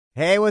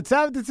Hey, what's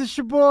up? This is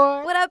your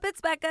boy. What up? It's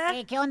Becca.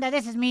 Hey, ¿qué onda?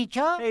 This is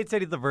Micho. Hey, it's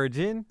Eddie the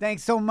Virgin.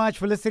 Thanks so much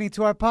for listening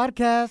to our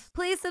podcast.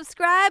 Please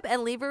subscribe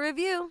and leave a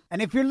review.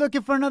 And if you're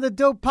looking for another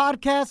dope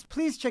podcast,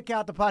 please check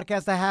out the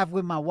podcast I have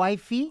with my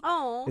wifey.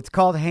 Oh. It's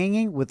called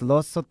Hanging with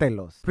Los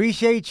Sotelos.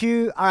 Appreciate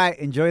you. All right,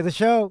 enjoy the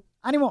show.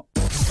 Animo.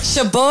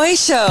 Shaboy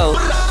Show.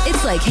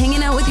 It's like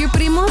hanging out with your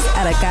primos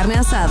at a carne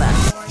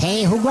asada.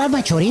 Hey, who grabbed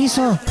my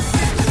chorizo?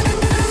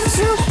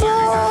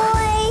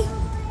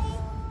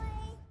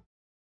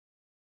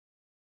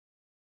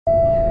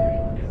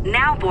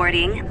 Now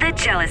boarding the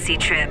jealousy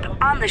trip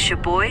on the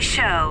Shaboy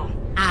Show.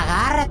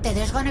 Agárrate,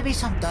 there's gonna be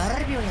some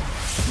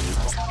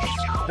turbulence.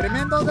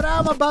 Tremendo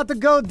drama about to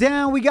go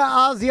down. We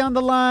got Ozzy on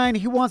the line.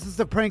 He wants us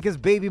to prank his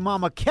baby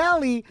mama,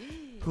 Kelly,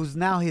 who's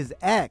now his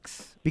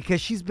ex,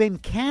 because she's been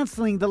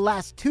canceling the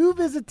last 2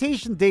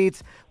 visitation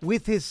dates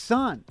with his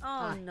son.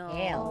 Oh, no.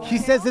 Hell. She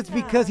says it's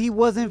because he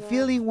wasn't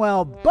feeling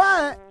well,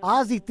 but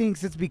Ozzy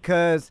thinks it's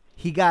because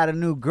he got a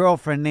new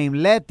girlfriend named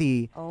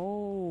Letty,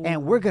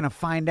 and we're going to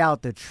find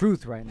out the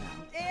truth right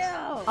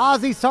now.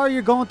 Ozzy, sorry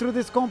you're going through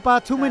this,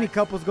 compa. Too many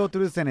couples go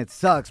through this, and it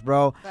sucks,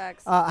 bro.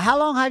 Facts. How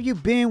long have you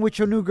been with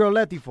your new girl,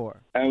 Letty,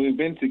 for? We've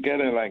been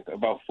together like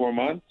about 4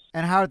 months.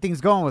 And how are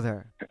things going with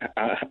her?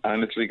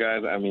 Honestly,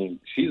 guys, I mean,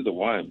 she's the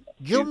one.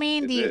 You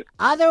mean the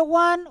other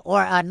one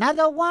or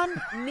another one?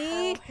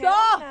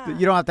 Micho.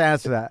 You don't have to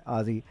answer that,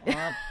 Ozzy.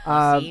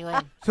 Sí,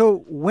 güey.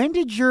 So when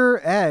did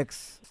your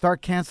ex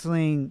start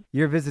canceling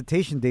your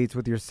visitation dates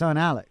with your son,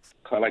 Alex?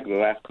 Like the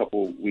last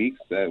couple weeks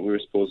that I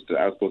was supposed to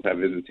have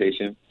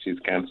visitation. She's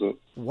canceled.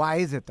 Why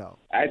is it, though?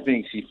 I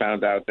think she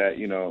found out that,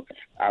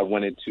 I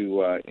wanted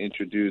to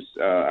introduce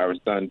our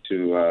son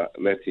to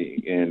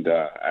Letty, and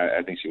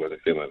I think she wasn't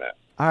feeling that.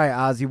 All right,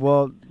 Ozzy.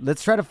 Well,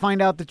 let's try to find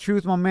out the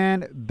truth, my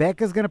man.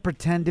 Becca's going to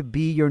pretend to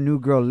be your new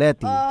girl,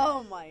 Letty,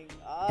 Oh, my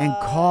God. and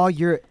call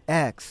your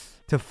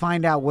ex to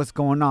find out what's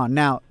going on.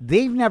 Now,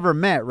 they've never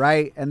met,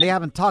 right? And they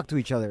haven't talked to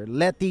each other.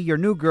 Letty, your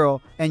new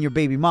girl, and your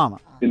baby mama.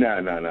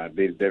 No.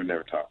 They've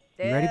never talked.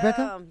 You ready,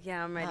 Becca?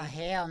 Yeah, I'm ready. Oh,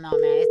 hell no,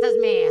 man.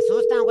 Estas me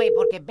asustan, güey,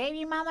 porque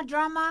baby mama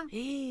drama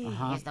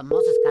is the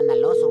most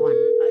escandaloso one.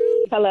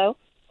 Hello.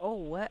 Oh,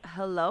 what?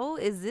 Hello?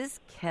 Is this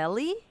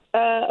Kelly?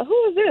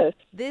 Who is this?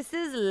 This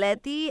is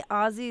Letty,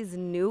 Ozzy's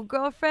new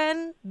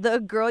girlfriend. The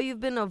girl you've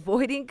been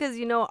avoiding because,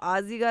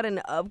 Ozzy got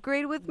an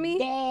upgrade with me.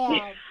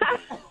 Damn.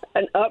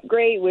 An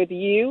upgrade with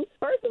you?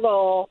 First of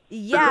all,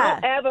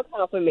 Yeah. don't ever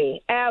come for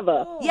me.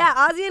 Ever. Yeah,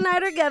 Ozzy and I are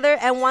together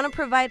and want to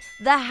provide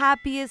the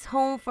happiest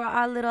home for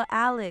our little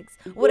Alex.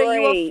 What, are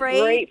you afraid?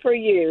 Great for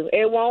you.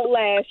 It won't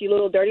last, you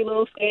little dirty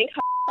little skank.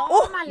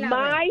 Tómala,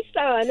 My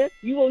son,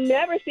 you will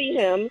never see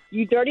him,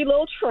 you dirty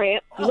little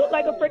tramp. You look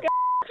like a freaking...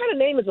 What kind of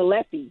name is a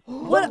lefty?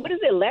 What is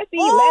it, Lefty?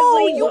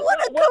 Oh, Leslie? you want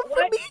to come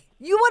from me?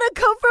 You want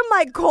to come from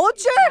my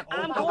culture?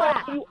 I'm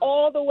going to you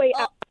all the way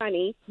up,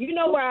 honey. You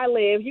know where I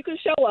live. You can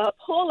show up,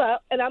 pull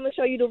up, and I'm going to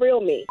show you the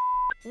real me.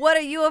 What,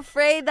 are you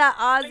afraid that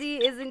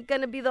Ozzy isn't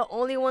going to be the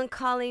only one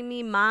calling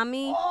me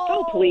mommy?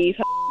 Oh, please.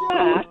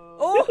 Bye.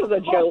 This was a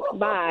joke.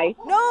 Bye.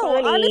 No,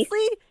 Honey.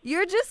 honestly,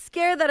 you're just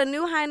scared that a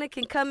new hyena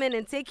can come in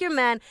and take your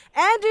man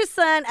and your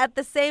son at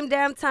the same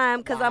damn time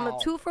because I'm a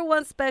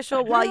 2-for-1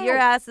 special while your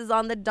ass is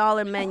on the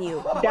dollar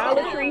menu.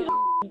 Dollar Tree.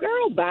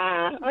 Girl,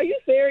 bye. Are you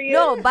serious?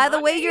 No, by the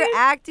way you're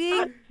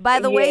acting,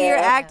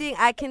 Yeah.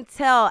 I can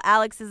tell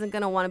Alex isn't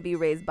going to want to be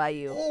raised by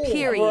you.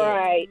 Period.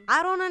 Right.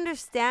 I don't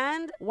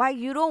understand why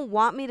you don't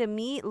want me to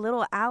meet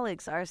little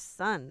Alex, our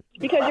son.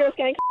 Because you're a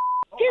skank.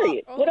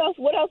 Period. What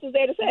else is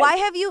there to say? Why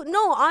have you,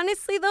 no,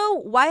 honestly though,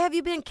 why have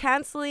you been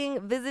canceling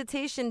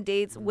visitation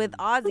dates with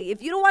Ozzy?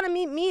 If you don't want to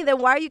meet me, then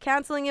why are you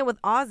canceling it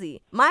with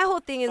Ozzy? My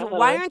whole thing is,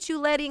 why aren't you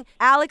letting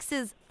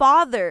Alex's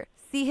father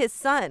see his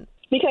son?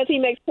 Because he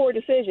makes poor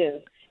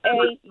decisions.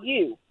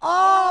 You.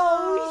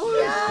 Oh,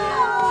 shit.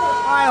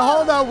 All right,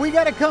 hold up. We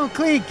got to come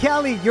clean.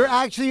 Kelly, you're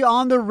actually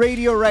on the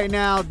radio right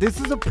now. This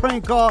is a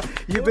prank call.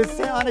 You've been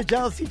sent on a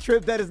jealousy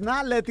trip. That is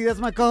not Letty. That's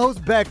my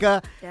co-host,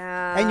 Becca.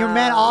 Yeah. And your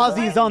man,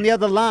 Ozzy, is on the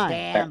other line.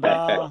 Damn, bro.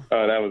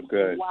 Oh, that was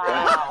good.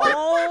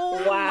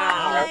 Oh,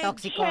 Wow. my.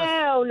 Toxicos.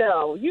 Hell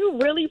no. You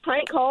really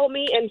prank called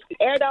me and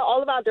aired out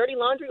all of our dirty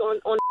laundry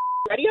on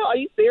radio? Are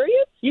you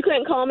serious? You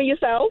couldn't call me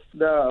yourself?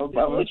 No,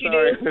 I'm What you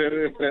sorry.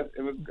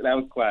 That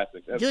was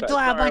classic. You two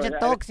are a bunch of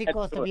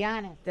toxicos, to be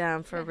honest.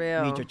 Damn, for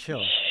real. Meet your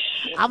chill.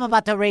 I'm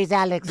about to raise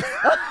Alex.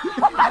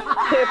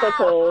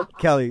 Typical.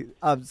 Kelly,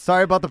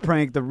 sorry about the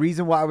prank. The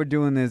reason why we're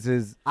doing this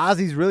is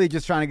Ozzy's really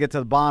just trying to get to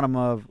the bottom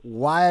of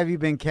why have you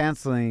been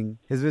canceling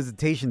his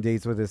visitation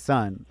dates with his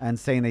son and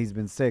saying that he's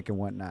been sick and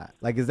whatnot.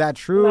 Like, is that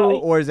true, No.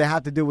 or does it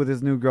have to do with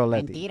his new girl,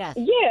 Letty? Mentiras.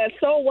 Yeah,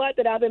 so what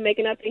that I've been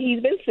making up that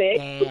he's been sick.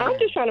 Damn. I'm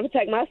just trying to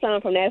protect my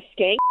son from that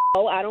skank.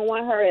 I don't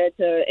want her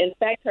to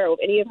infect her with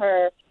any of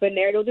her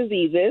venereal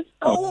diseases.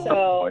 Oh,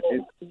 So,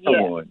 come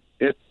on.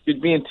 You're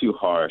being too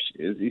harsh.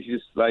 It's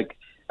just like,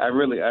 I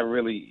really,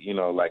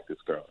 like this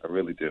girl. I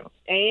really do.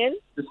 And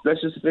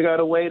Let's just figure out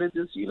a way to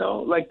just,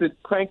 like the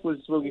prank was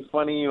really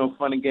funny,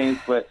 funny games,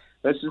 but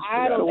let's just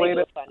I figure out a don't way think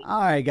to. it's funny.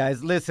 All right,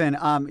 guys, listen.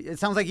 It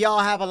sounds like y'all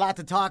have a lot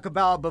to talk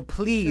about, but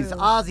please,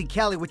 Ozzy,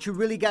 Kelly, what you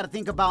really got to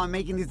think about in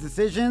making these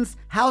decisions,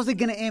 how's it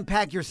going to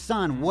impact your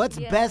son? What's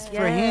best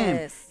for him?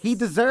 Yes. He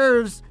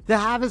deserves to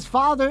have his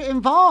father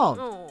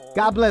involved.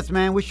 God bless,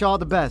 man. Wish you all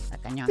the best.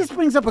 This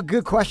brings up a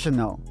good question,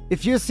 though.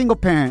 If you're a single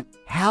parent,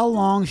 how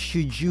long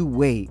should you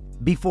wait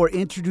before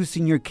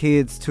introducing your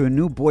kids to a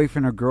new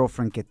boyfriend or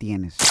girlfriend que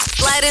tienes?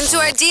 Slide into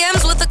our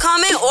DMs with a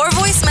comment or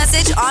voice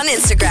message on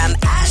Instagram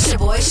at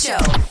Shaboy Show.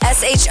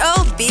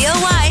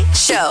 SHOBOY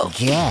Show.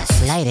 Yes,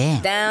 slide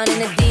in. Down in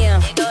the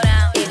DM.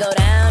 It go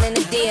down in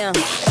the DM.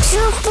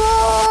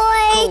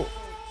 Shaboy!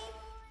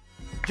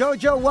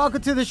 Jojo,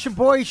 welcome to the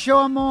Shaboy Show,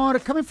 amor.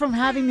 Coming from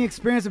having the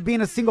experience of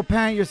being a single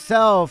parent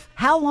yourself,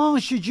 how long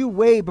should you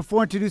wait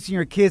before introducing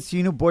your kids to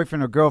your new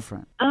boyfriend or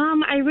girlfriend?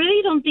 I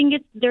really don't think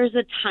there's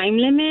a time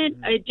limit.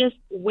 Just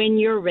when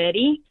you're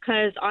ready.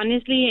 Because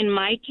honestly, in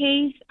my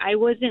case, I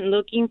wasn't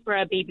looking for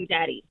a baby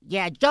daddy.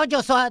 Yeah,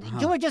 Jojo, so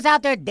you were just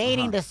out there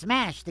dating the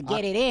smash to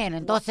get it in.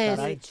 Entonces,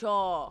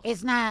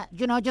 it's not,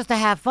 just to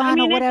have fun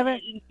or whatever.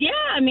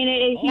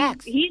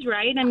 He's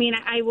right. I mean,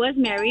 I was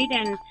married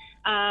and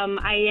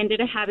I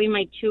ended up having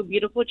my 2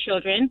 beautiful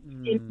children.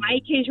 In my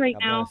case right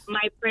now,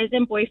 my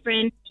present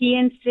boyfriend, he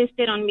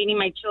insisted on meeting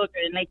my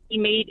children. Like, he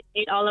made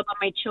it all about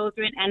my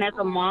children. And as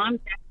a mom,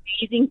 that's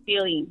an amazing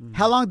feeling.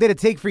 How long did it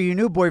take for your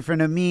new boyfriend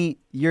to meet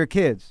your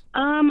kids?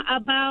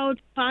 About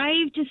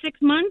 5 to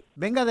 6 months.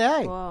 Venga de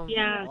ahí. Wow.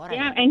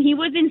 Yeah. And he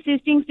was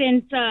insisting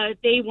since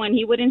day one.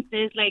 He would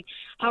insist, like,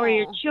 how are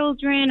your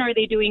children? Are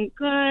they doing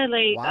good?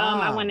 Like,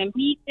 I want to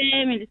meet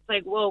them. And it's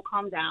like, whoa,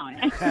 calm down.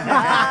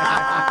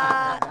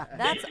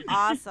 That's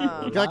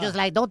awesome. Jojo's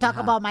like, don't talk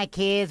about my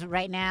kids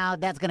right now.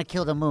 That's going to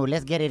kill the mood.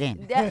 Let's get it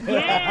in. Yes,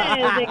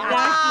 exactly.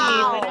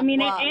 But I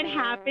mean, it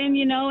happened,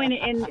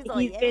 and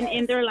he's been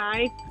in their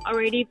life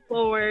already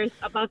for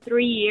about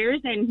 3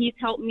 years, and he's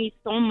helped me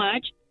so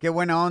much. Qué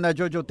buena onda,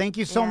 Jojo. Thank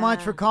you so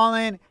much for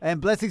calling,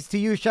 and blessings to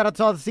you. Shout out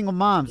to all the single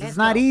moms. It's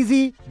not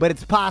easy, but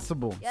it's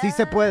possible. Sí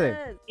se puede.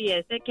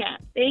 Yes, I can.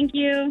 Thank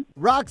you.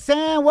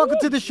 Roxanne, welcome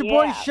to the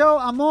Shaboy Show.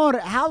 Amor,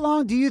 how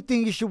long do you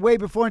think you should wait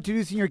before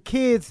introducing your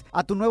kids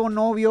a tu nuevo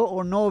novio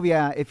or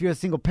novia if you're a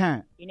single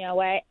parent? You know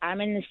what?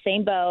 I'm in the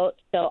same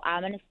boat, so I'm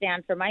going to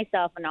stand for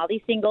myself and all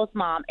these singles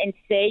mom and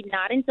say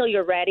not until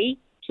you're ready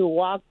to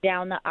walk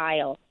down the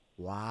aisle.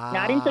 Wow.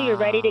 Not until you're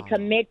ready to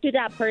commit to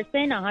that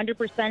person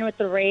 100% with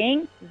the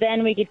ring,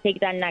 then we could take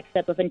that next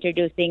step of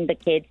introducing the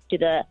kids to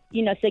the,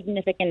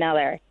 significant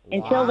other.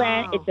 Until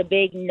then, it's a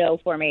big no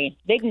for me.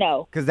 Big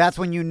no. Because that's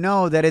when you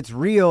know that it's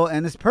real.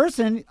 And this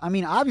person, I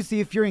mean, obviously,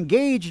 if you're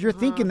engaged, you're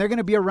thinking they're going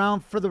to be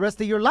around for the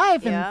rest of your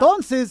life. Yeah. And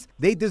entonces,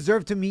 they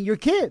deserve to meet your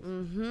kids.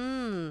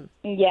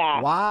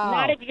 Yeah. Wow.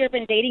 Not if you've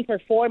been dating for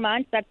 4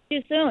 months. That's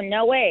too soon.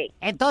 No way.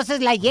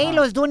 Entonces, la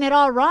J-Lo's doing it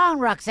all wrong,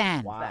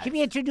 Roxanne. She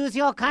be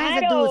introducing all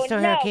kinds of dudes to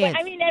her kids.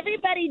 But, I mean,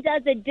 everybody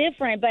does it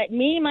different. But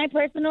my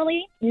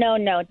personally, no,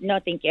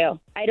 thank you.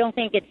 I don't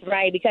think it's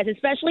right because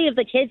especially if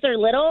the kids are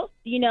little,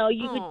 you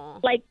could,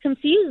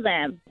 confuse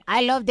them.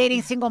 I love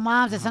dating single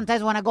moms, and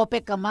sometimes when I go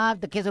pick them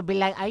up, the kids will be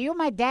like, "Are you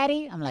my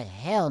daddy?" I'm like,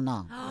 "Hell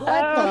no."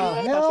 What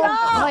the hell?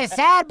 No, it's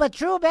sad but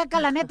true, Becca.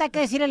 La neta hay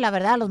que decirle la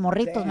verdad a los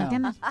morritos, ¿me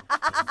entiendes?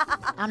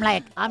 I'm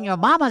like, I'm your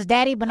mama's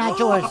daddy, but not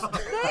yours.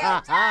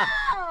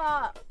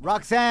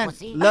 Roxanne,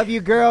 love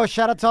you, girl.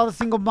 Shout out to all the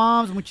single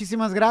moms.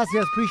 Muchísimas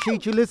gracias.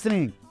 Appreciate you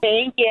listening.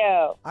 Thank you.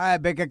 All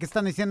right, Becca, ¿qué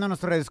están diciendo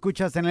nuestros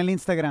escuchas en el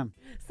Instagram?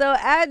 So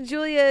at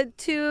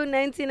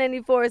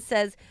Julia21994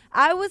 says,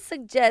 I would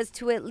suggest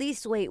to at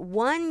least wait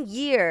 1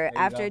 year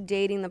after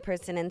dating the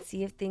person and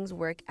see if things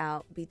work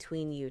out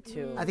between you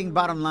two. I think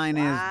bottom line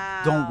is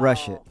don't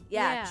rush it.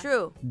 Yeah,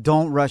 true.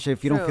 Don't rush it.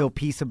 If you don't feel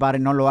peace about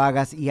it, no lo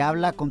hagas. Y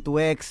habla con tu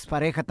ex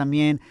pareja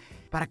también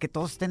para que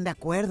todos estén de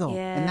acuerdo.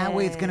 And that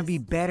way it's going to be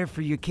better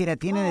for your kid. At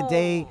the end of the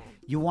day,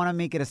 you want to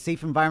make it a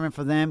safe environment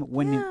for them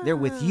when they're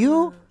with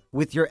you,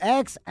 with your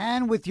ex,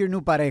 and with your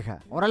new pareja.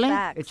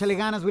 Órale, échale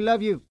ganas. We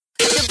love you.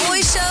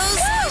 Shaboy Shows.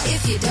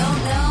 If you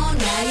don't know,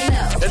 now you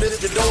know. And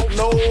if you don't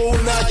know,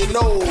 now you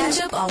know.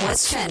 Catch up on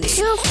what's trending.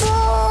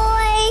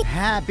 Shaboy!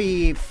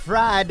 Happy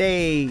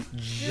Friday,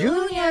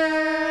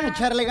 Junior.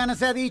 Echarle ganas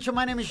se ha dicho.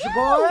 My name is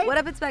Shaboy. What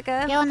up, it's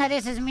Becca. ¿Qué onda?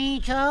 This is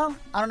Micho.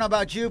 I don't know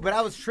about you, but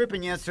I was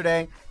tripping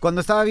yesterday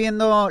cuando estaba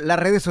viendo las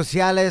redes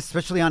sociales,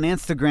 especially on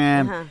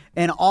Instagram,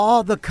 and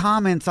all the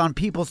comments on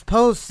people's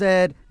posts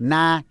said,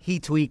 nah, he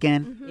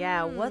tweaking.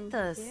 Yeah, what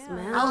the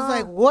smell? I was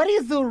like, what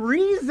is the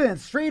reason?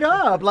 Straight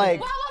up,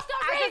 like... What was the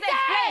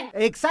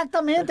reason?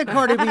 Exactamente,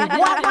 Cardi B.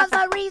 What was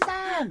the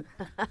reason?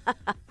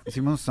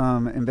 Hicimos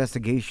some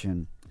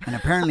investigation, and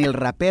apparently el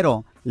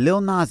rapero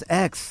Lil Nas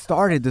X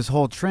started this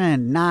whole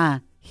trend, nah,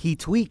 he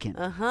tweaking.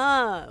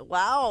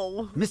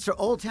 Wow. Mr.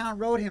 Old Town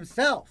Road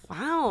himself.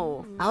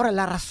 Wow. Ahora,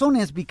 la razón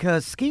es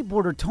because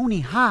skateboarder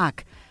Tony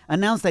Hawk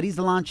announced that he's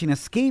launching a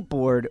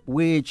skateboard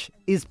which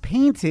is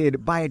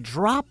painted by a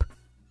drop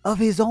of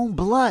his own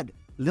blood.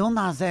 Lil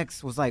Nas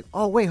X was like,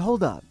 oh, wait,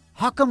 hold up.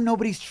 How come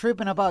nobody's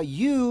tripping about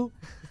you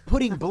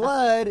putting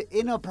blood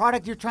in a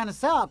product you're trying to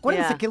sell?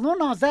 Acuérdense que Lil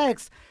Nas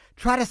X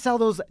try to sell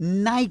those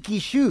Nike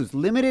shoes,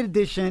 limited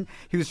edition.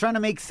 He was trying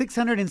to make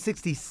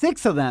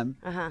 666 of them.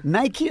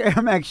 Nike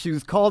Air Max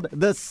shoes called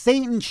the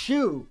Satan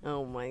shoe,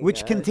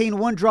 which contained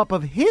 1 drop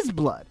of his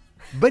blood.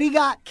 But he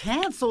got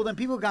canceled and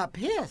people got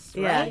pissed,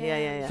 right?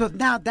 Yeah. So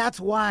now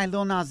that's why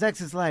Lil Nas X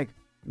is like,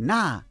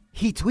 nah,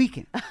 he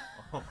tweaking.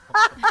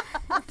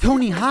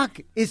 Tony Hawk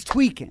is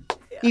tweaking.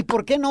 ¿Y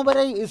por qué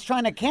nobody is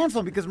trying to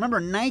cancel? Because remember,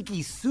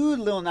 Nike sued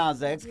Lil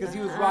Nas X because he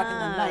was rocking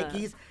the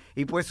Nikes.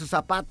 Y pues su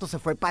zapato se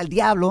fue pa'l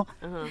diablo.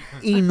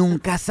 Y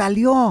nunca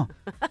salió.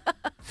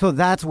 So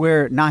that's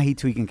where Nahi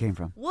tweaking came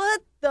from.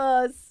 What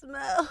the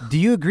smell? Do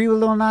you agree with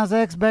Lil Nas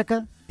X,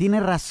 Becca? Tiene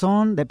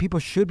razón that people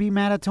should be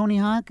mad at Tony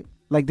Hawk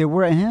like they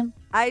were at him?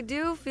 I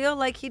do feel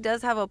like he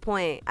does have a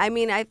point. I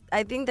mean,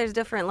 I think there's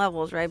different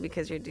levels, right?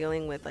 Because you're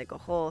dealing with like a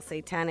whole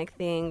satanic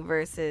thing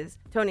versus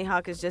Tony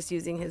Hawk is just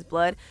using his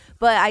blood.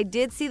 But I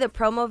did see the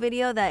promo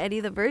video that Eddie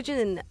the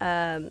Virgin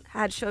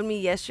had showed me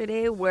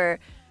yesterday where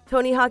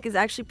Tony Hawk is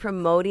actually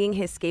promoting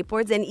his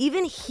skateboards. And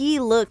even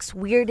he looks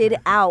weirded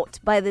out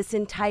by this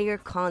entire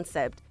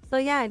concept. So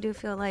yeah, I do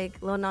feel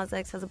like Lil Nas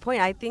X has a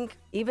point. I think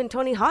even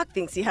Tony Hawk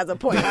thinks he has a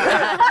point.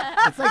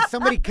 It's like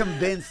somebody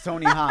convinced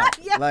Tony Hawk.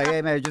 Like,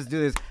 hey, man, just do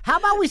this. How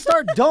about we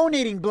start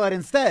donating blood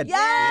instead?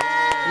 Yeah!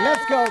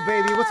 Let's go,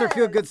 baby. What's our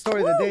feel-good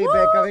story of the day,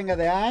 Becca? Venga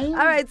de ahí.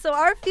 All right, so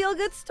our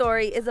feel-good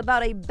story is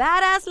about a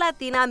badass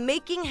Latina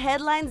making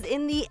headlines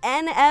in the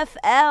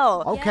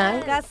NFL.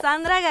 Okay.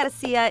 Cassandra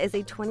Garcia is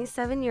a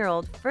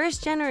 27-year-old,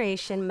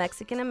 first-generation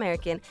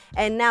Mexican-American,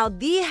 and now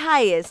the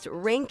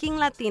highest-ranking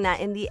Latina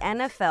in the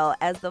NFL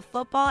as the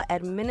football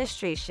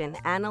administration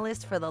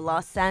analyst for the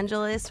Los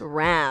Angeles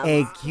Rams.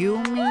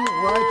 Excuse me,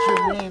 what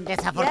you mean?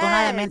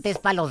 Desafortunadamente es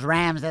para los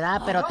Rams,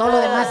 ¿verdad? Pero todo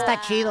lo demás está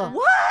chido.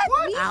 What?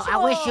 I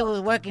wish you was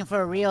working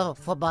for a real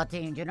football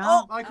team, you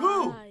know? Like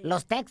who?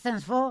 Los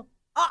Texans, fool.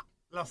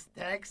 Los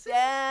Texans?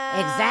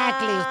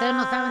 Exactly. Ustedes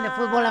no saben de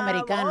fútbol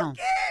americano.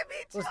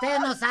 Ustedes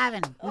no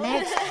saben.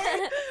 Next.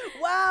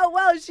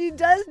 Wow, she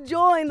does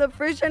join the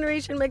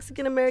first-generation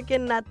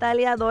Mexican-American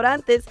Natalia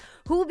Dorantes,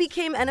 who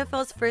became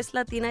NFL's first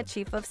Latina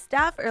chief of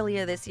staff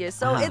earlier this year.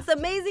 So it's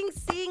amazing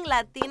seeing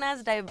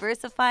Latinas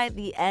diversify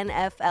the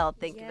NFL.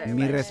 Thank you very much.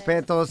 Mis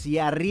respetos y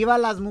arriba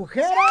las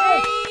mujeres.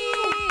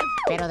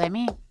 Pero de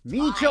mí.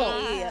 Micho.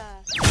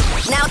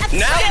 Now.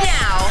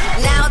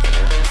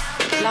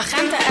 La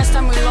gente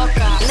está muy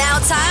loca. Now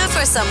time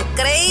for some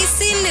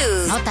crazy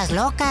news. Notas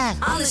locas.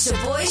 On the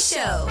Shaboy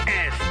Show.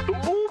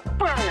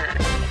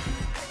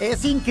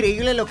 Es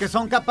increíble lo que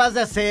son capaces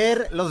de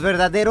hacer los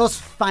verdaderos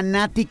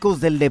fanáticos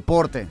del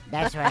deporte.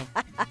 That's right.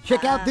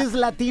 Check out this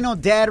Latino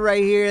dad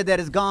right here that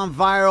has gone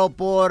viral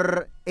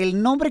por el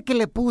nombre que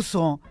le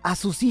puso a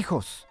sus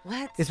hijos.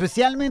 What?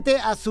 Especialmente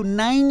a su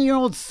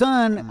 9-year-old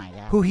son,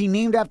 who he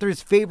named after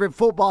his favorite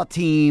football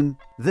team,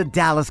 the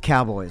Dallas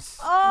Cowboys.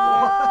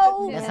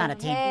 Oh, that's not a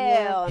team.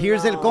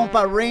 Here's el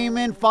compa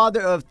Raymond, father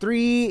of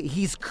 3.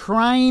 He's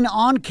crying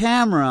on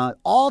camera,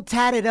 all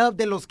tatted up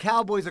de los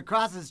Cowboys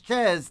across his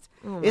chest.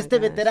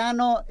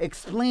 Veterano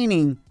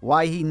explaining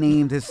why he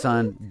named his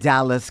son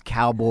Dallas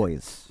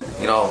Cowboys.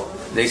 You know,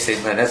 they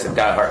say, man, that's a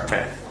diehard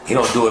fan. He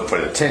don't do it for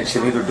the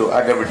attention. He don't do it.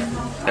 I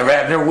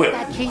never will.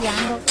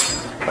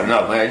 But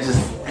no, man, I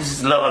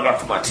just love I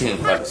got for my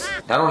team. But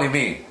not only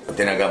me, but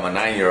then I got my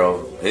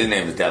 9-year-old. His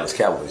name is Dallas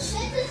Cowboys.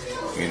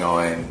 You know,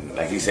 and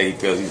like he said, he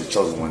feels he's a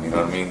chosen one. You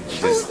know what I mean?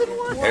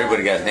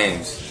 Everybody got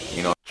names.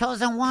 You know.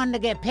 Chosen one to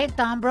get picked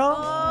on, bro.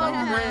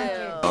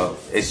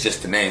 It's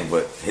just a name,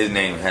 but his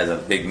name has a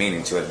big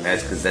meaning to it, and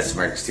that's because that's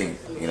America's team.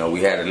 You know,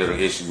 we had a little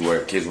issues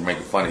where kids were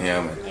making fun of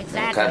him, and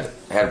kind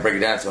of had to break it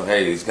down to him,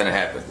 hey, it's gonna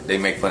happen. They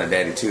make fun of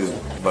daddy too,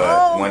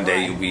 but one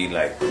day you'll be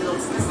like,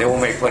 they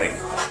won't make fun of you.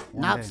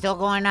 Nope, still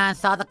going on.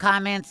 Saw the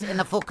comments in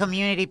the full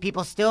community.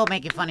 People still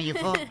making fun of you,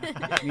 fool.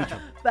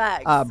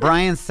 Facts.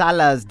 Brian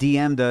Salas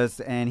DM'd us,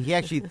 and he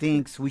actually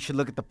thinks we should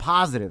look at the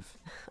positive.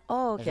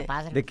 Oh, okay.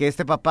 De que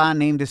este papá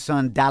named his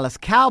son Dallas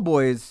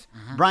Cowboys.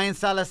 Brian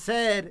Salas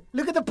said,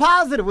 look at the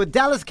positive. With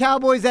Dallas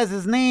Cowboys as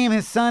his name,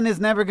 his son is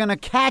never going to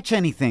catch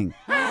anything.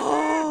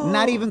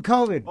 Not even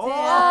COVID. All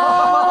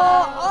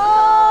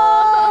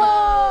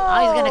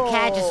he's going to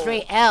catch is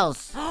straight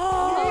L's.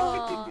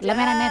 La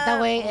mera neta,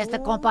 güey, este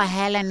compa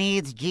hella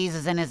needs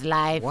Jesus in his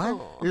life. What?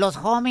 Los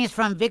homies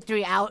from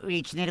Victory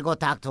Outreach need to go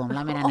talk to him.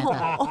 La mera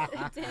neta.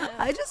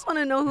 I just want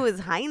to know who his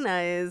Jaina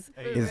is.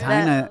 His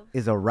Jaina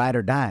is a ride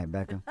or die,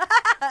 Becca.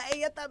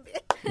 Ella también.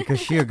 Because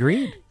she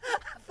agreed.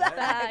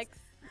 Facts.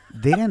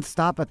 They didn't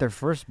stop at their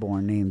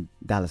firstborn named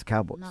Dallas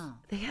Cowboys. No.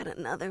 They had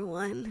another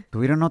one.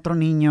 Tuvieron otro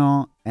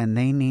niño, and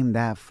they named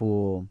that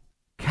fool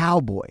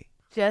Cowboy.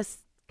 Just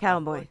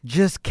Cowboy.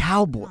 Just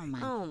Cowboy.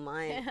 Oh,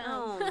 my.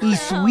 Y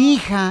su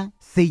hija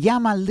se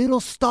llama Little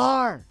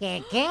Star.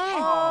 ¿Qué?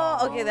 Oh,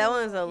 okay, that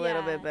one's a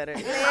little bit better.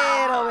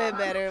 Little bit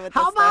better. With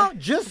How the star. about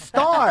just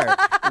Star?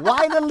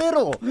 Why the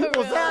little?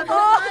 O sea,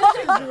 no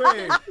manches,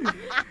 güey.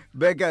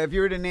 Becca, if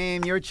you were to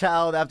name your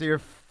child after your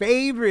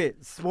favorite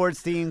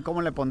sports team,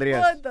 ¿cómo le pondrías?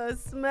 What the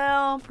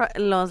smell?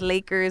 Los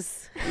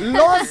Lakers.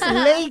 Los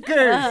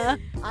Lakers.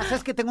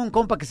 ¿Sabes que tengo un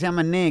compa que se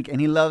llama Nick,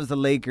 and he loves the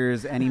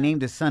Lakers, and he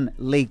named his son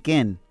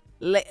Lakin.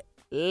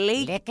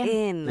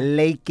 Lakin.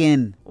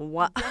 Lakin.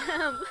 Wow.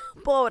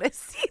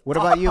 Pobrecito. What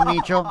about you,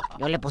 Micho?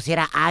 Yo le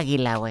pusiera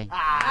águila, güey.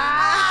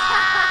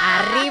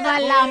 ¡Arriba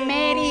la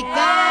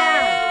América!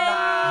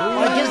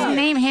 Or just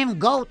name him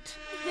GOAT.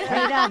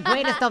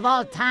 Greatest of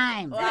all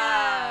time. Wow,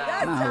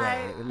 that's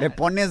right. Le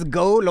pones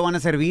go, lo van a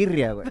hacer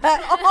birria, güey.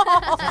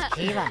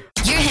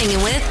 You're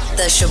hanging with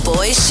The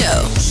Shaboy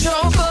Show.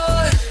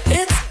 Shaboy,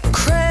 it's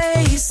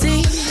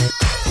crazy.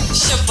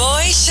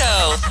 Shaboy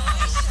Show.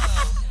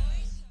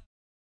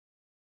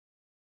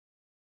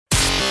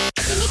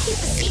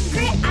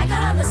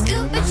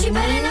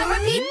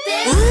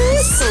 Ooh,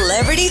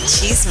 Celebrity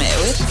Cheesemate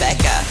with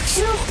Becca.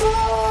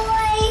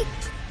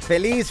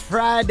 Feliz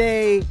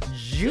Friday,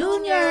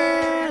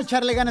 Junior.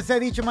 Echarle ganas se ha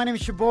dicho. My name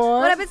is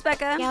Shaboy. What up, it's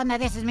Becca. ¿Qué onda?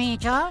 This is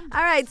Micho. All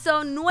right,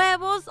 so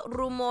nuevos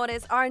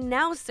rumores are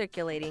now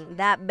circulating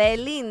that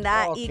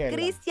Belinda y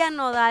Cristian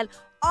Nodal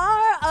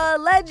are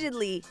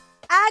allegedly,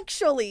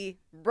 actually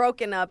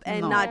broken up,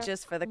 and not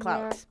just for the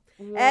clout.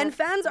 And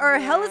fans are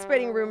hella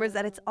spreading rumors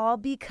that it's all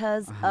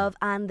because of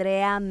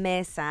Andrea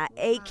Mesa,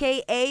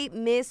 a.k.a.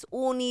 Miss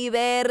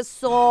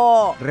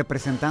Universo.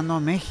 Representando a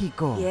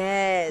México.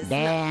 Yes.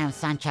 Damn,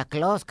 Santa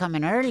Claus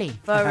coming early.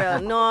 For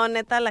real. No,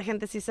 neta, la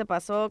gente sí se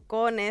pasó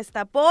con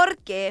esta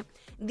porque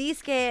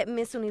dice que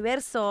Miss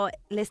Universo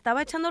le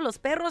estaba echando los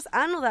perros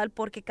a Nodal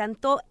porque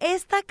cantó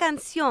esta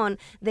canción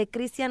de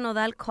Cristian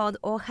Nodal called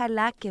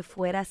Ojalá que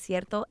fuera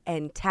cierto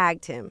and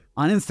tagged him.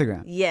 On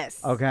Instagram?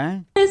 Yes.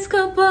 Okay. Es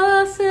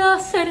capaz de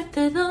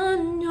hacerte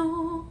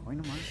daño.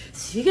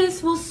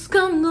 Sigues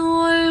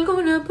buscando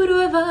alguna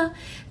prueba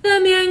de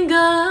mi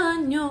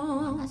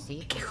engaño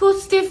que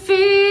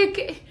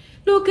justifique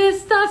lo que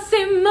estás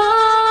imaginando.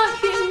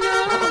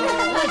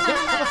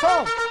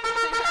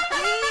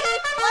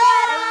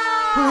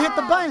 Who hit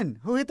the button?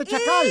 Who hit the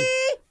chacal?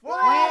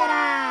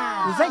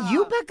 ¡Fuera! Was that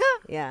you, Becca?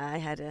 Yeah, I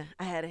had to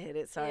hit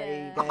it. Sorry,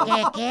 you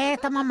guys. ¿Qué?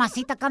 Esta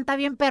mamacita canta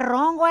bien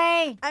perrón,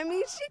 güey. I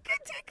mean, she could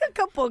take a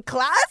couple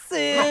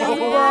classes.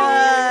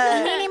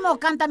 Mínimo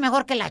canta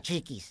mejor que la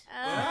Chiquis.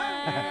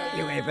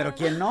 Y güey, pero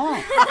 ¿quién no?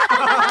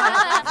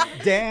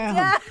 Damn.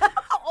 Yeah.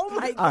 Oh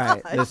my God. All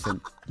right,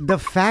 listen. The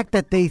fact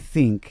that they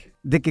think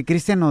de que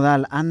Cristian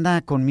Nodal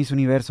anda con Miss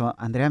Universo,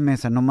 Andrea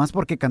Mesa, nomás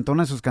porque cantó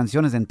una de sus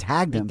canciones and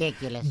tagged him.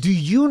 Ridiculous. Do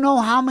you know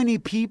how many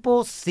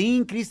people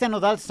sing Cristian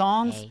Nodal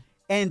songs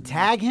and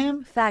tag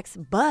him? Facts,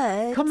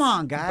 but... Come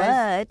on, guys.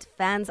 But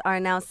fans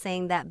are now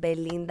saying that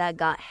Belinda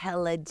got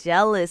hella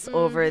jealous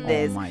over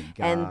this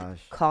and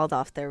called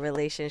off their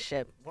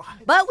relationship.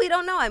 But we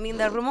don't know. I mean,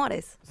 they're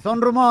rumores.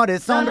 Son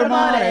rumores.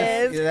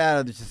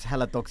 Yeah, it's just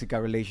hella toxic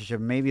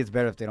relationship. Maybe it's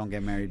better if they don't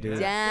get married, dude.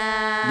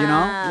 Damn. You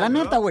know? La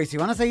neta, güey, si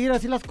van a seguir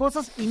así las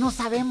cosas y no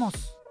sabemos.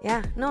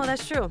 Yeah, no,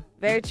 that's true.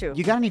 Very true.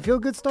 You got any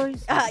feel-good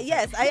stories?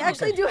 Yes, I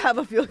actually do have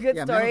a feel-good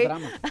story menos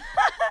drama.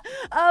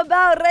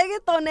 about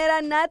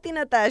reggaetonera Nati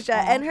Natasha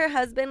and her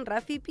husband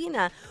Rafi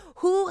Pina,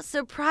 who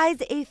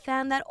surprised a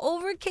fan that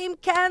overcame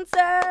cancer.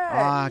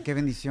 Ah, qué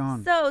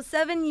bendición. So,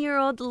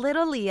 7-year-old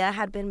little Leah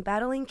had been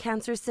battling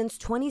cancer since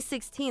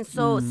 2016,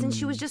 so since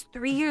she was just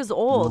 3 years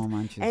old. No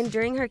manches. And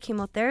during her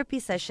chemotherapy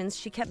sessions,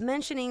 she kept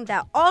mentioning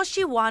that all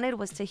she wanted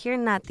was to hear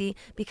Nati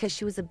because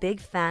she was a big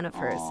fan of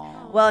hers.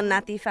 Well,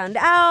 Nati found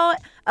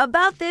out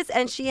about this,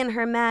 and she and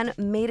her man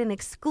made an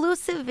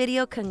exclusive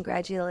video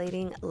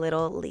congratulating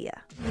little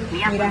Leah.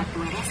 Mira,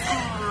 tú eres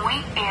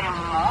muy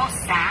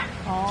hermosa.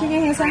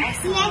 ¿Quién es esa?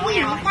 ¿Y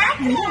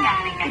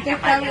qué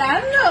está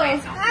hablando?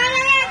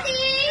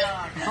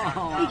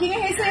 ¿Y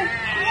quién es ese?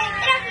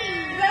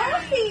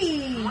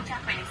 Rafi. Muchas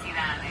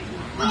felicidades.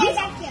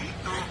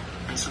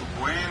 Eso es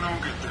bueno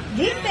que te...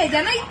 ¿Viste?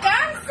 ¡Ya no hay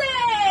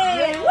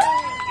cáncer!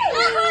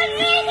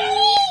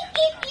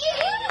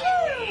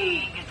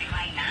 Que estoy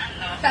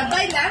bailando. ¿Estás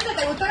bailando?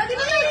 ¿Te gustó la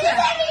tiraderecha?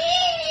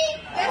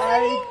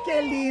 Ay,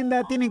 qué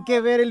linda. Tienen que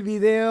ver el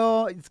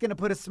video. It's going to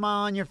put a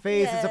smile on your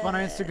face. It's up on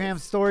our Instagram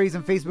stories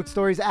and Facebook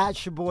stories at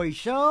Shaboy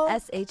Show.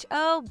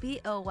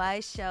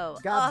 SHOBOY Show.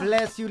 God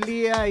bless you,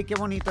 Leah. Y qué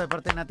bonito de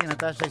parte de Nati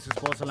Natasha y su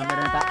esposo, la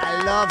mera neta.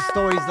 I love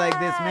stories like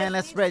this, man.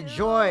 Let's spread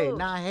joy,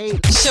 not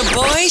hate.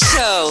 Shaboy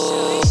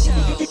Show.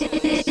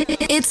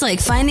 It's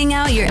like finding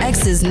out your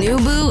ex's new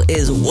boo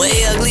is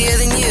way uglier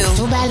than you.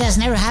 Too bad that's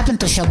never happened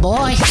to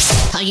Shaboy.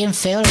 How you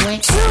feel,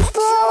 güey?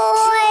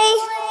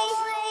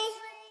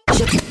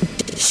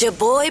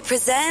 Shaboy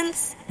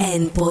presents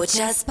En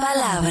Pocas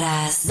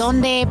Palabras.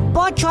 Donde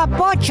pocho a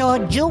pocho,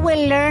 you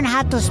will learn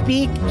how to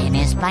speak en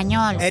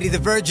español. Eddie the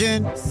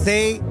Virgin,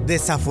 say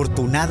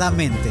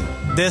desafortunadamente.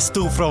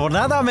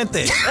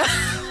 Desafortunadamente.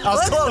 I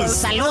was close.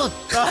 Salud.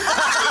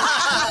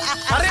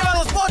 ¡Arriba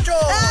los pochos!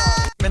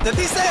 ¿Me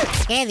entendiste?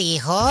 ¿Qué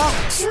dijo?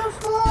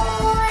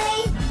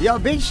 Yo,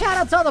 big shout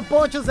out to all the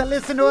pochos that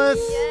listen to us.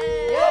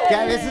 Que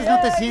a veces no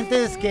te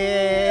sientes que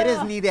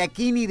eres ni de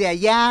aquí ni de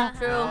allá.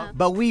 True.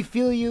 But we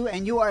feel you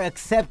and you are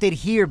accepted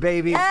here,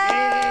 baby.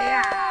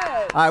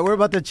 Yeah. All right, we're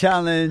about to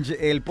challenge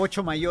El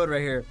Pocho Mayor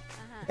right here.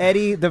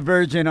 Eddie the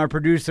Virgin, our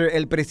producer,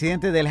 el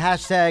presidente del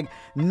hashtag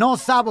No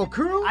Sabo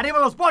Crew.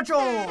 ¡Arriba los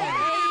pochos!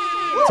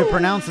 To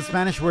pronounce the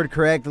Spanish word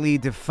correctly,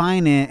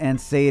 define it,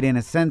 and say it in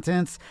a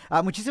sentence.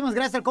 Muchísimas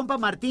gracias al compa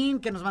Martín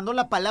que nos mandó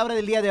la palabra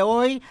del día de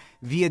hoy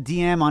via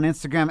DM on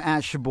Instagram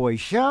at Shaboy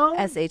Show.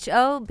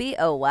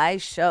 SHOBOY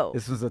Show.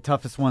 This was the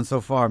toughest one so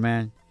far,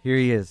 man. Here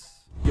he is.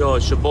 Yo,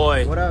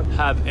 Shaboy. What up?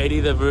 Have Eddie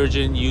the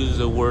Virgin use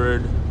the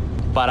word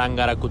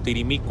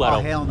Parangaracutirimícuaro.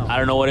 Oh, hell no. I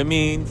don't know what it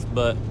means,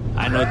 but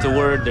I know it's a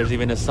word. There's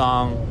even a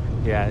song.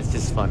 Yeah, it's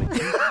just funny.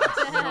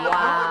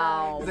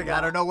 Wow. He's like,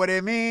 I don't know what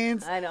it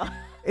means. I know.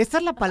 Esta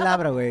es la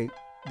palabra, güey,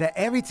 that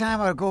every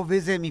time I would go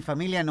visit mi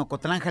familia en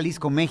Ocotlán,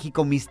 Jalisco,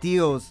 Mexico, mis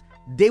tíos,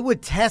 they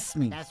would test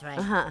me. That's right.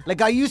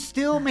 Like, are you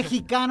still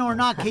Mexicano or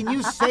not? Can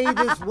you say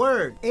this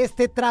word?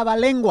 Este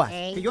trabalenguas.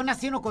 Hey. Que yo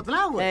nací en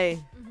Ocotlán, güey.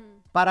 Hey.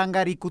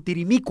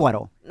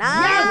 Parangaricutirimícuaro.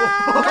 Nice.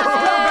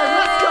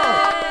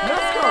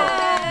 Let's go.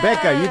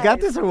 Becca, you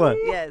got this or what?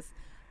 Yes.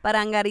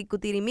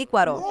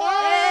 Parangaricutirimícuaro.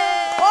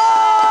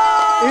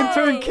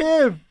 Intern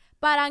Kim.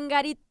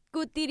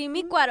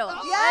 Parangaricutirimícuaro.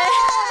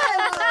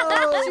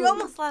 She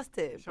almost lost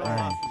it.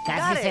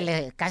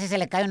 Casi se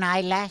le cae una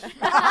eyelash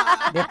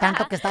de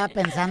tanto que estaba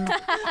pensando.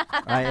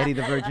 All right, Eddie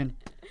the Virgin,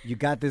 you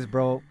got this,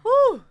 bro.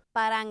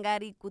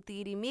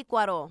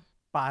 Parangaricutirimícuaro.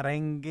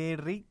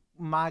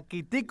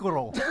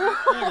 Parangaricutirimícuaro.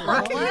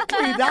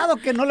 Cuidado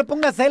que no le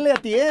pongas L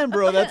at the end,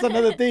 bro. That's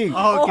another thing.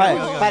 Okay.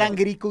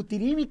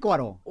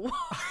 Parangaricutirimícuaro.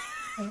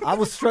 I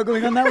was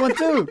struggling on that one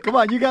too. Come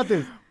on, you got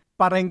this.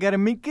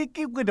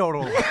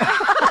 Parangaricutirimícuaro.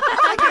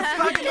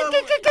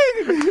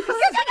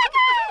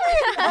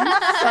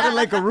 Sounded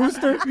like a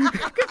rooster.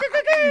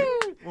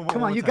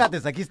 Come on, you got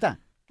this. Aquí está.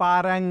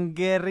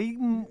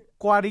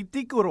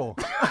 Parangaricutirimícuaro.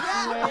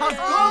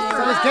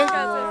 ¿Sabes qué?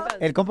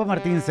 El compa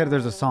Martín said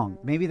there's a song.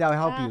 Maybe that will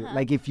help you,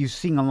 like if you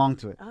sing along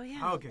to it. Oh,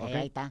 yeah. Okay.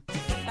 Ahí está.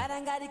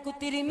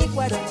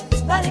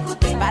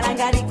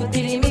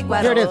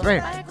 Here it is,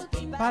 right?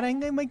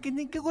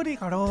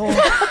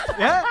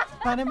 Yeah?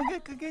 A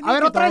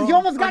ver, otra vez. You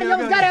almost got it.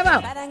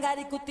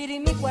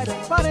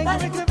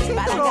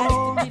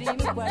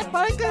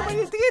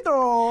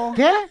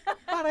 ¿Qué?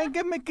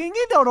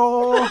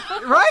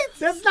 Right?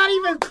 That's not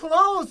even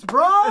close,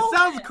 bro. It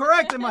sounds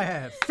correct in my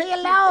head. Say it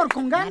loud,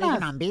 con Not even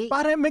ganas. on beat.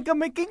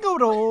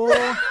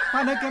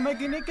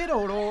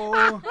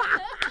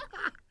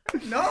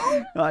 No?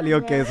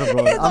 Valió queso,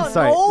 bro. I'm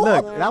sorry.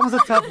 Look, that was a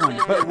tough one.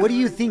 But what do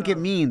you think it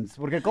means?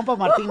 Porque el compa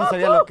Martín no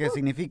sabía lo que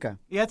significa.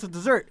 Yeah, it's a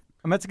dessert.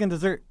 A Mexican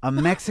dessert. A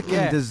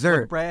Mexican With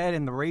dessert. bread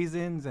and the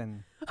raisins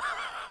and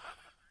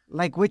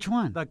Like which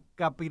one? the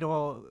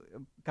capiro.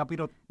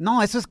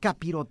 No, eso es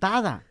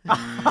capirotada.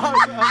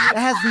 It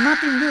has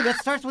nothing to do.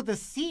 That starts with a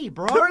C,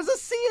 bro. There's a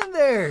C in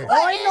there.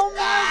 ¡Ay, no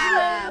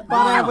más!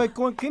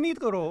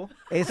 Parangaricutirimícuaro.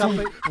 Es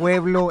un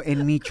pueblo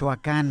en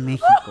Michoacán,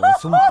 México.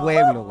 Es un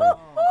pueblo, güey.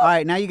 All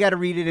right, now you got to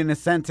read it in a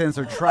sentence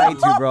or try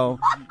to, bro.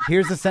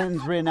 Here's a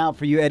sentence written out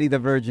for you, Eddie the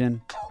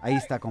Virgin. Ahí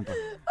está, compa.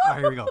 All right,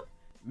 here we go.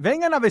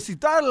 Vengan a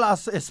visitar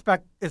las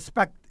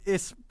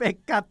espectaculares.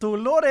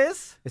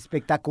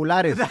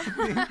 Espectaculares.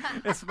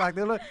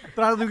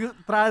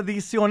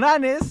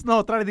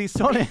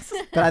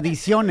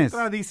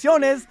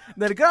 Tradiciones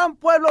del gran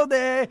pueblo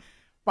de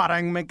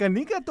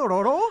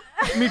Parangaricutirimícuaro,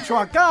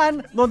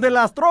 Michoacán, donde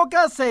las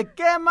trocas se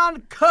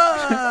queman.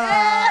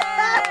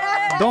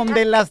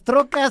 Donde las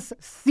trocas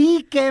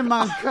sí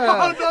queman.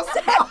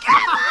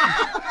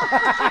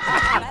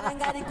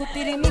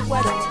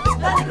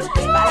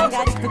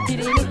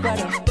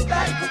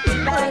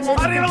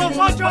 ¡Arriba los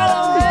pochos!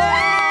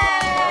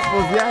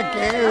 Pues ya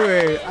que,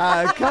 güey.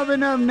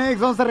 Coming up next,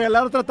 vamos a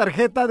regalar otra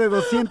tarjeta de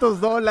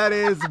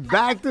 $200.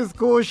 Back to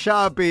school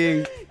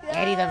shopping.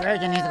 Eddie the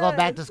Virgin needs to go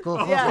back to school.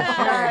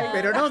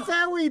 Pero no se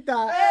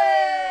agüita.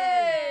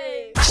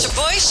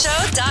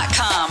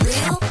 ShaboyShow.com.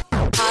 Real,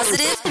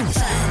 positive,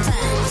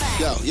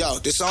 fun. Yo,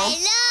 this song?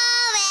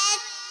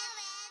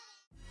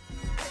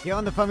 ¿Qué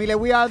onda, familia?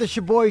 We are the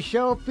Shaboy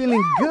Show,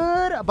 feeling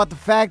good about the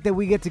fact that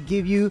we get to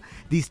give you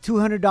these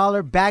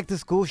 $200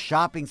 back-to-school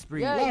shopping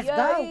spree. Let's go.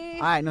 All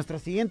right, nuestra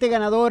siguiente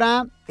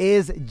ganadora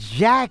is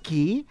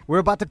Jackie. We're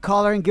about to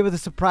call her and give her the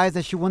surprise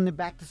that she won the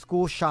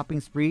back-to-school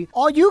shopping spree.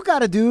 All you got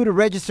to do to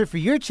register for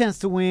your chance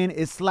to win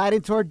is slide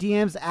into our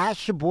DMs at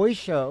Shaboy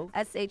Show.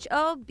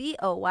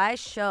 SHOBOY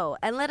Show.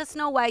 And let us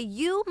know why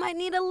you might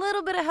need a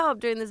little bit of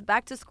help during this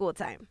back-to-school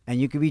time. And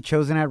you can be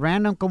chosen at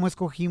random como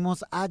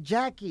escogimos a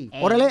Jackie.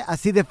 Órale,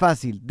 así de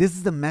fácil. This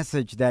is the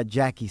message that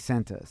Jackie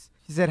sent us.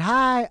 She said,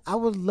 hi, I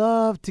would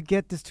love to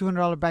get this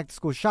 $200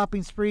 back-to-school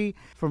shopping spree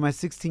for my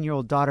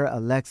 16-year-old daughter,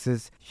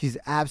 Alexis. She's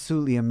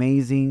absolutely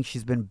amazing.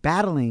 She's been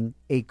battling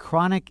a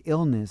chronic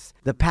illness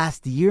the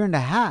past year and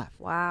a half.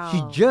 Wow.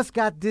 She just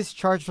got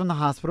discharged from the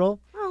hospital,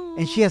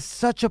 and she has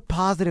such a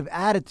positive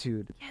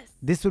attitude. Yes.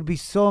 This would be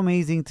so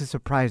amazing to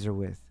surprise her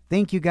with.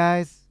 Thank you,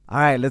 guys. All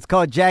right, let's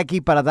call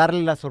Jackie para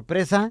darle la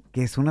sorpresa,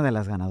 que es una de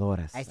las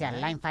ganadoras. Ahí está,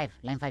 line 5,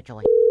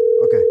 Choboy.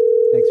 Okay,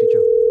 thanks, Ficho.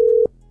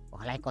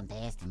 Ojalá y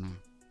conteste, man.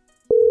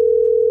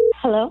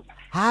 Hello?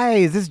 Hi,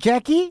 is this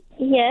Jackie?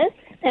 Yes.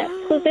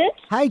 Who's this?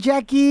 Hi,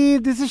 Jackie.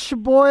 This is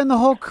Shaboy and the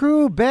whole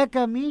crew.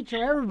 Becca, Micho,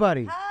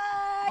 everybody.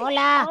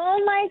 Hola.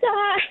 Oh, my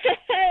God.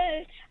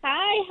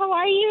 Hi, how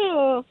are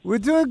you? We're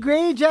doing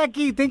great,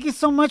 Jackie. Thank you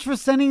so much for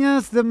sending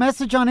us the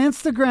message on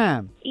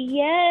Instagram.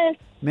 Yes.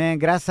 Man,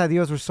 gracias a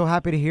Dios, we're so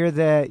happy to hear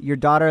that your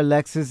daughter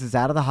Alexis is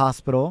out of the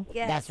hospital.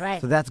 Yes. That's right.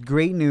 So that's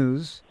great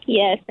news.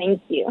 Yes,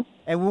 thank you.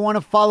 And we want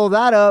to follow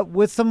that up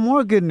with some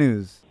more good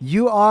news.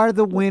 You are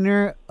the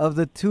winner of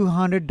the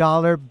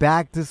 $200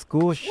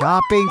 back-to-school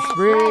shopping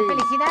spree.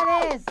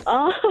 Felicidades.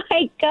 Oh,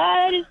 my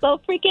God. It's so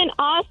freaking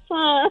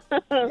awesome.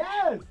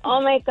 Yes. Oh,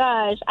 my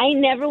gosh. I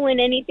never win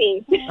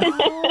anything.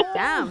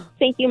 Damn.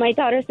 Thank you. My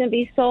daughter's going to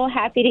be so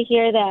happy to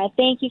hear that.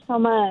 Thank you so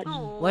much.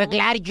 We're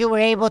glad you were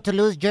able to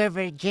lose your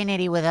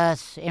virginity with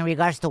us in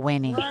regards to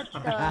winning. Yes.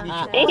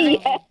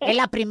 Es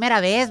la primera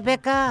vez,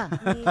 Becca.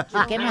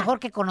 Y qué mejor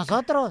que con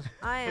nosotros.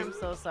 I am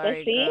so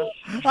sorry, See?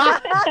 girl.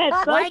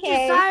 That's Why are you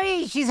okay.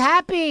 sorry? She's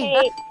happy.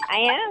 Hey, I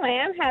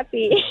am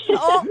happy.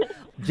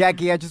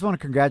 Jackie, I just want to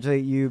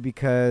congratulate you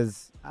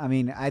because, I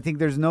mean, I think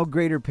there's no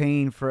greater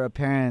pain for a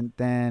parent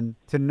than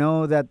to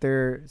know that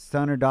their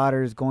son or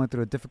daughter is going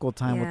through a difficult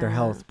time with their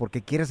health.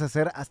 Porque quieres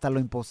hacer hasta lo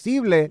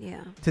imposible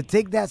to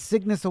take that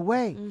sickness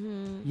away,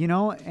 you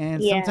know?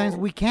 And sometimes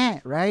we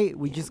can't, right?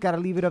 We just got to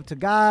leave it up to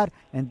God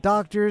and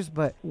doctors.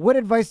 But what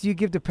advice do you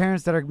give to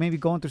parents that are maybe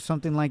going through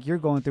something like you're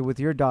going through with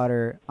your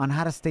daughter on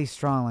how to stay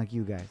strong like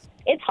you guys?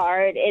 It's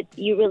hard.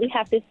 You really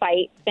have to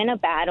fight. It's been a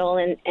battle,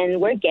 and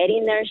we're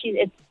getting there.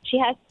 She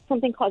has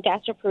something called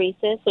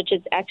gastroparesis, which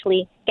is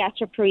actually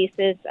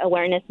Gastroparesis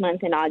Awareness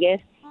Month in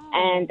August.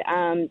 And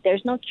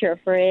there's no cure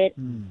for it.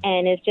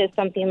 And it's just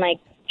something like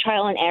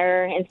trial and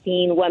error and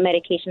seeing what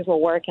medications will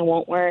work and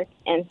won't work.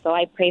 And so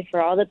I pray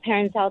for all the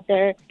parents out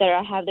there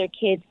that have their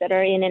kids that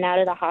are in and out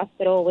of the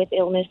hospital with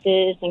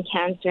illnesses and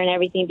cancer and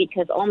everything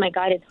because, oh, my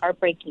God, it's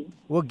heartbreaking.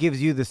 What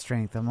gives you the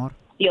strength, amor?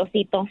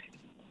 Diosito.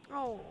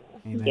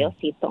 Amen.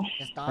 Diosito.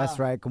 That's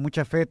right. Con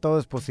mucha fe todo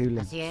es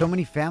posible. So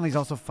many families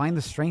also find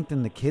the strength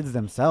in the kids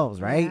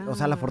themselves, right? Yeah. O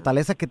sea, la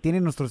fortaleza que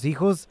tienen nuestros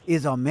hijos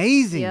is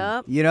amazing.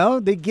 Yep. You know,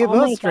 they give Oh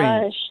us my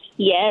strength. gosh.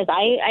 Yes,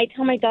 I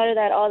tell my daughter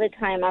that all the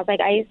time. I was like,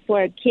 I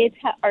swear, kids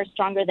are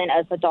stronger than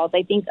us adults.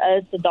 I think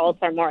us adults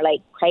are more like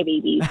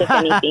crybabies, if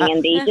anything,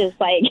 and they just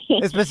like...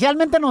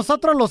 Especialmente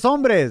nosotros los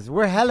hombres.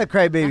 We're hella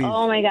crybabies.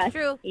 Oh, my gosh.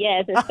 True.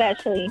 Yes,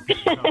 especially.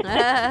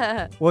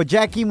 Well,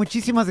 Jackie,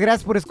 muchísimas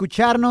gracias por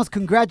escucharnos.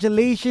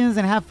 Congratulations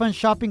and have fun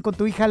shopping con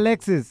tu hija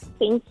Alexis.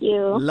 Thank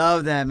you.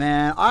 Love that,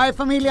 man. All right,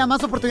 familia,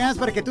 más oportunidades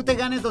para que tú te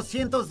ganes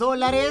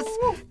 $200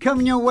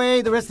 coming your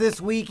way the rest of this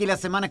week y la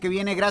semana que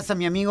viene. Gracias a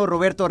mi amigo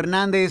Roberto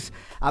Hernández,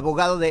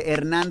 abogado de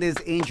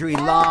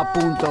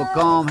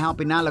HernandezInjuryLaw.com,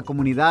 helping out la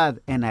comunidad,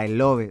 and I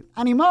love it.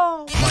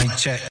 ¡Ánimo! Mic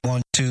check,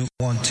 1, 2,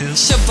 1, 2.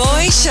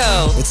 Shaboy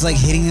Show. It's like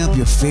hitting up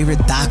your favorite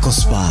taco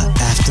spot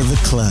after the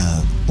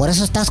club. Por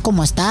eso estás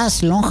como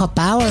estás, Lonja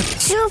Power.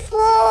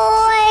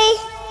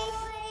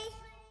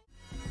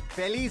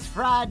 Feliz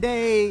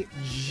Friday,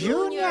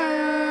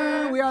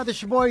 Junior. We are the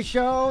Shaboy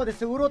Show. De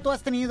seguro tú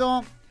has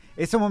tenido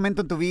ese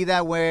momento en tu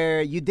vida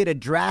where you did a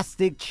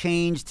drastic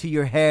change to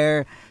your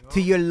hair, to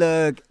your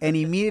look, and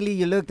immediately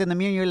you looked in the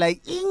mirror and you're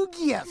like,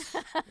 Indias.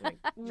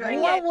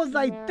 What was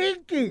I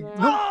thinking?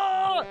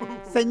 No.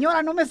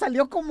 Señora, no me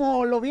salió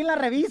como lo vi en la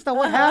revista.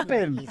 What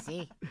happened?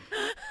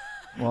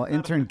 Well,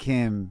 intern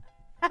Kim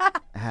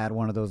had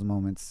one of those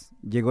moments.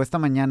 Llegó esta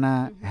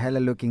mañana,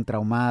 hella looking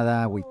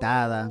traumada,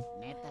 agüitada.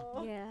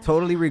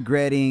 Totally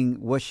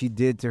regretting what she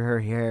did to her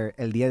hair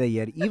el día de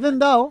ayer, even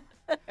though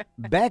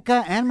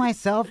Becca and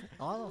myself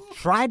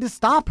tried to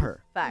stop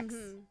her. Facts.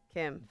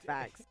 Kim,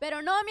 facts.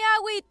 Pero no me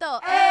agüito.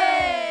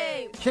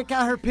 Hey! Check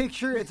out her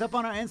picture. It's up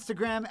on our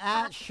Instagram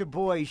at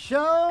Shaboy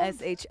Show.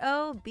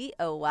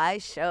 SHOBOY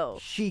Show.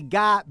 She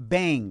got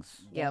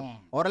bangs. Yep.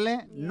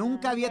 Órale,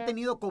 nunca había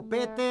tenido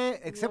copete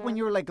except when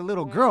you were like a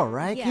little girl,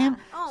 right, Yeah. Kim?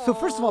 So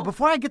first of all,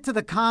 before I get to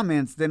the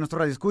comments de nuestros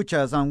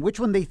radioescuchas on which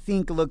one they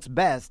think looks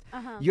best,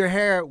 your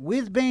hair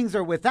with bangs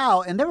or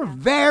without, and they were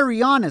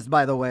very honest,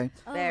 by the way.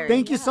 Very.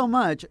 Thank you so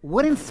much.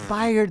 What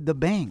inspired the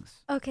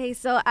bangs? Okay,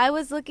 so I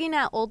was looking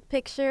at old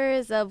pictures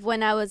of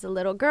when I was a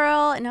little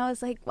girl, and I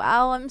was like,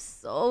 wow, I'm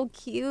so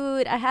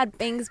cute. I had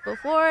bangs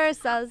before,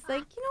 so I was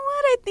like, you know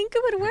what? I think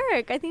it would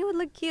work. I think it would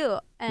look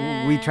cute.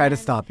 And We try to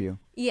stop you.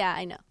 yeah,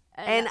 I know.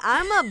 And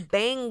I'm a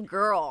bang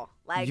girl.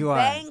 Like, You are.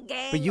 bang,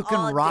 gang, But you can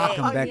all rock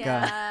day. 'em, Becca.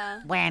 Yeah.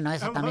 Bueno,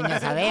 eso también ya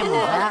sabemos,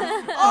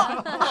 ¿verdad?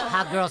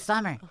 Hot Girl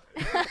Summer.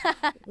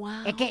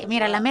 Es que,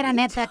 mira, la mera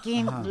neta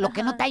aquí, lo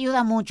que no te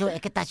ayuda mucho es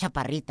que estás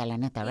chaparrita, la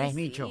neta, right?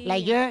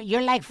 Like,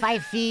 you're like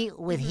 5 feet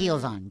with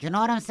heels on. You know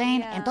what I'm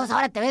saying? Entonces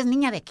ahora te ves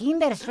niña de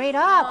kinder, straight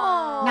up.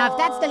 Now, if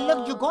that's the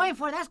look you're going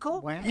for, that's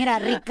cool. Mira,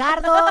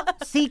 Ricardo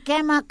C.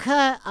 Quema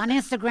Cut on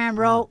Instagram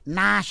wrote,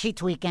 nah, she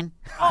tweaking.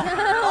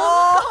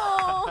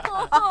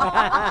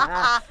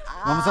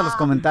 Vamos a los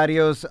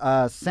comentarios.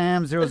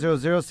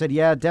 Sam000 said,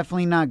 yeah,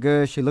 definitely not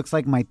good. She looks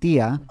like my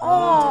tía.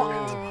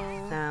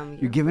 Sam,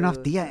 You're giving off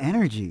tía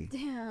energy.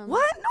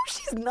 What? No,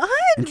 she's she's not.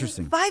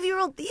 Interesting.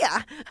 5-year-old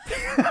tia.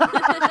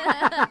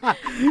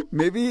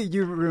 Maybe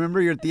you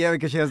remember your tia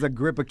because she has a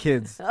grip of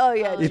kids. Oh,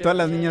 yeah. Y todas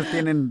las niñas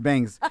tienen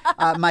bangs.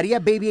 Maria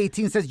Baby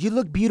 18 says, you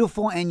look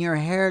beautiful and your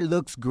hair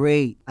looks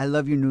great. I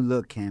love your new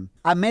look, Kim.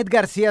 Ahmed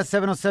Garcia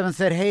 707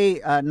 said, hey,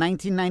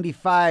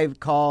 1995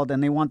 called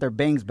and they want their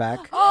bangs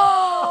back.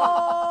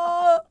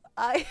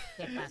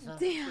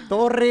 Damn.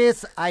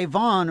 Torres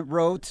Ivonne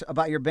wrote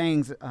about your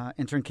bangs,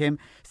 intern Kim.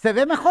 Se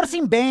ve mejor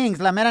sin bangs,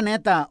 la mera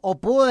neta. O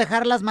pudo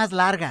dejarlas más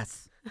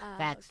largas.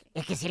 Facts.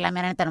 Es que si la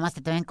mera neta nomás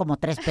te ven como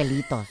 3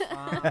 pelitos.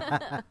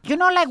 You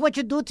know like what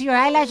you do to your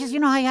eyelashes? You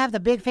know how you have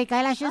the big fake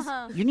eyelashes?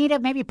 You need to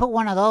maybe put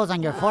one of those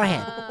on your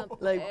forehead.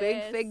 Like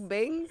big fake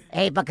bangs?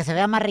 Ey, para que se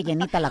vea más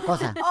rellenita la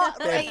cosa.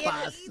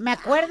 Me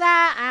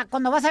acuerda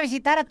cuando vas a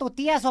visitar a tu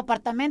tía a su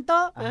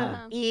apartamento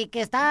y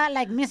que está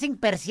like missing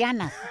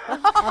persianas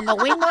on the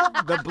window.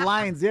 The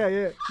blinds,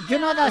 yeah. You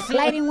know the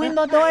sliding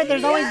window door?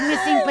 There's always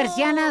missing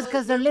persianas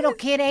because their little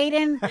kid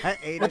Aiden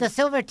with the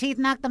silver teeth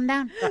knocked them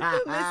down.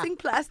 Missing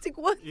plastic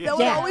ones that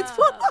would always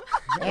fall.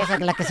 Esa,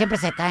 la que siempre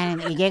se caen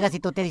y llegas y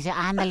tú te dices,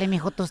 ándale,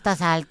 mijo, tú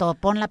estás alto,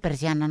 pon la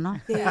persiana, ¿no?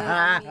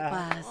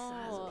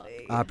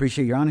 I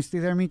appreciate your honesty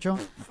there, Micho.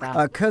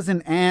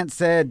 Cousin Aunt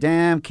said,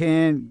 damn,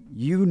 Ken,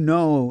 you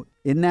know,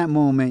 in that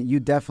moment, you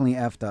definitely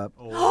effed up.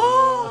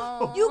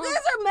 You guys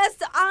are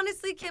messed up.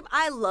 Honestly, Kim,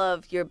 I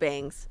love your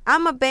bangs.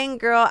 I'm a bang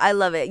girl. I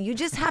love it. You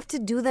just have to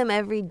do them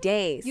every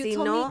day. You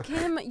told me,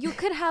 Kim, you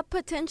could have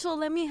potential.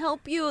 Let me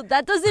help you.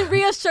 That doesn't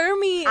reassure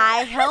me.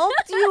 I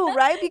helped you,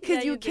 right?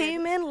 Because you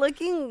came in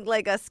looking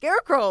like a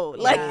scarecrow.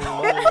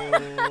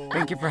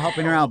 Thank you for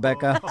helping her out,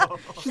 Becca.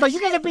 She's like, you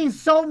guys are being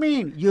so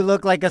mean. You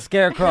look like a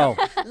scarecrow.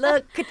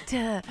 Look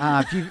at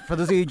for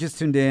those of you who just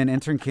tuned in,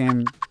 intern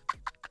Kim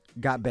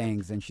got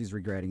bangs and she's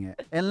regretting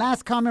it. And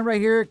last comment right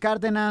here,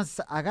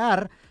 Cardenas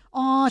Agar.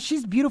 Oh,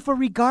 she's beautiful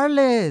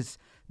regardless.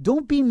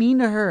 Don't be mean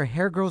to her.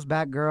 Hair grows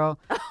back, girl.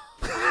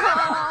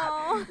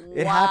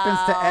 It happens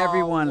to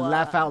everyone.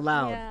 Laugh out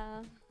loud.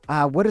 Yeah.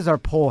 What does our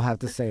poll have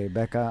to say,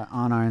 Becca,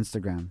 on our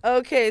Instagram?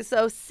 Okay,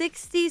 so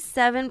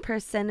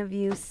 67% of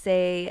you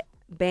say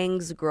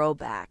bangs grow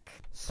back.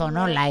 So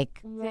no like.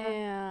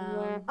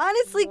 Yeah.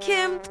 Honestly,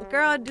 Kim,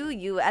 girl, do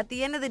you. At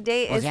the end of the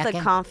day, it's the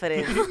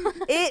confidence.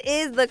 It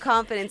is the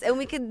confidence. And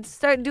we could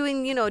start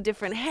doing,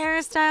 different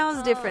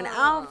hairstyles, different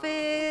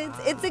outfits.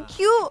 It's a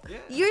cute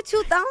year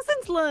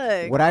 2000s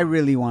look. What I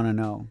really want to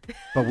know,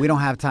 but we don't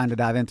have time to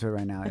dive into it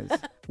right now, is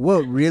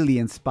what really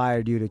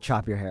inspired you to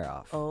chop your hair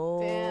off?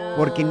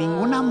 Porque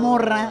ninguna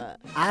morra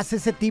hace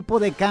ese tipo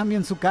de cambio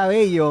en su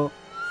cabello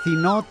si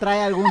no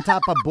trae algún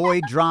type of boy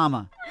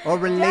drama or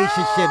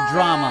relationship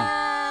drama.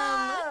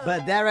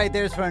 But that right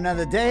there is for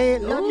another day.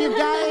 Love you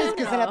guys.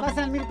 Que se la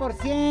pasan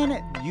 1000%.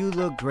 You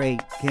look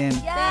great, Kim.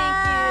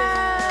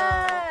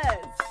 Yes.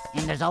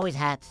 And there's always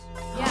hats.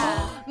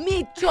 Yeah.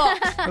 Micho.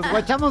 Nos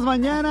guachamos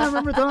mañana.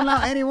 Remember, don't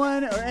allow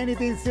anyone or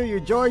anything to steal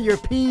your joy, your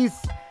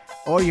peace,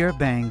 or your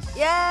bangs.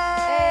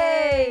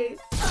 Yay.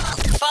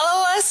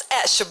 Follow us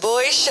at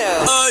Shaboy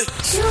Show.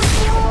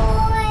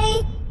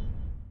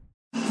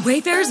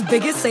 Wayfair's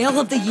biggest sale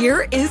of the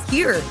year is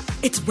here.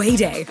 It's Way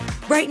Day.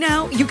 Right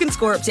now, you can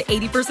score up to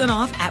 80%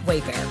 off at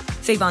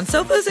Wayfair. Save on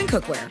sofas and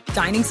cookware,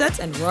 dining sets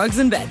and rugs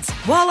and beds,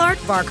 wall art,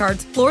 bar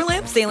cards, floor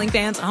lamps, ceiling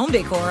fans, home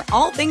decor,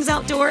 all things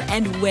outdoor,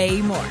 and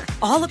way more.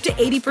 All up to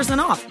 80%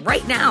 off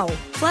right now.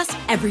 Plus,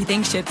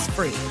 everything ships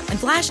free. And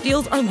flash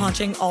deals are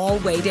launching all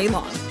Way Day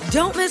long.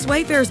 Don't miss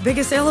Wayfair's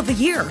biggest sale of the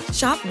year.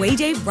 Shop Way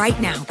Day right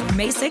now through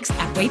May 6th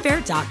at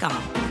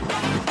wayfair.com.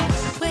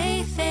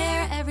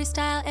 Wayfair, every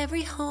style,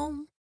 every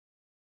home.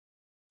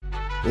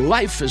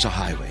 Life is a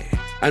highway,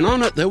 and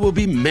on it there will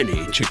be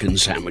many chicken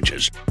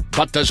sandwiches.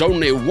 But there's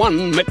only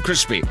one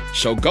McCrispy.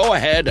 So go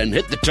ahead and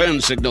hit the turn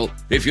signal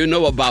if you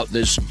know about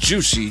this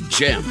juicy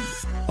gem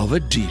of a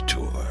detour.